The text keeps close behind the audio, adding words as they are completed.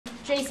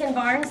Jason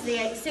Barnes,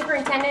 the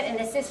superintendent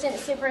and assistant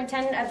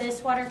superintendent of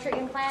this water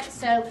treatment plant,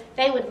 so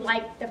they would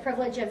like the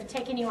privilege of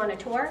taking you on a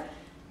tour.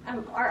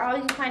 Are all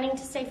you planning to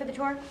stay for the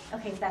tour?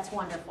 Okay, that's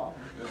wonderful.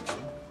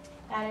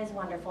 That is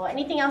wonderful.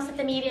 Anything else that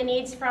the media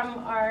needs from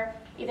our,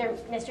 either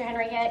Mr.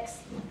 Henry Hicks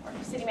or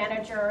city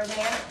manager or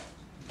mayor?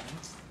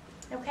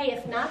 Okay,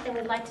 if not, then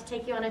we'd like to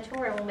take you on a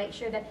tour, and we'll make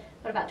sure that,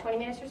 what, about 20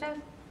 minutes or so?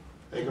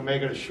 They can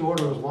make it as short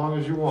or as long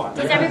as you want.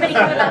 Does everybody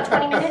have about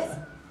 20 minutes?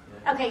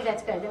 Okay,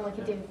 that's good. Then we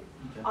can do,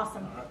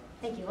 awesome.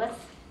 Thank you. Let's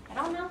get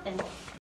on out then.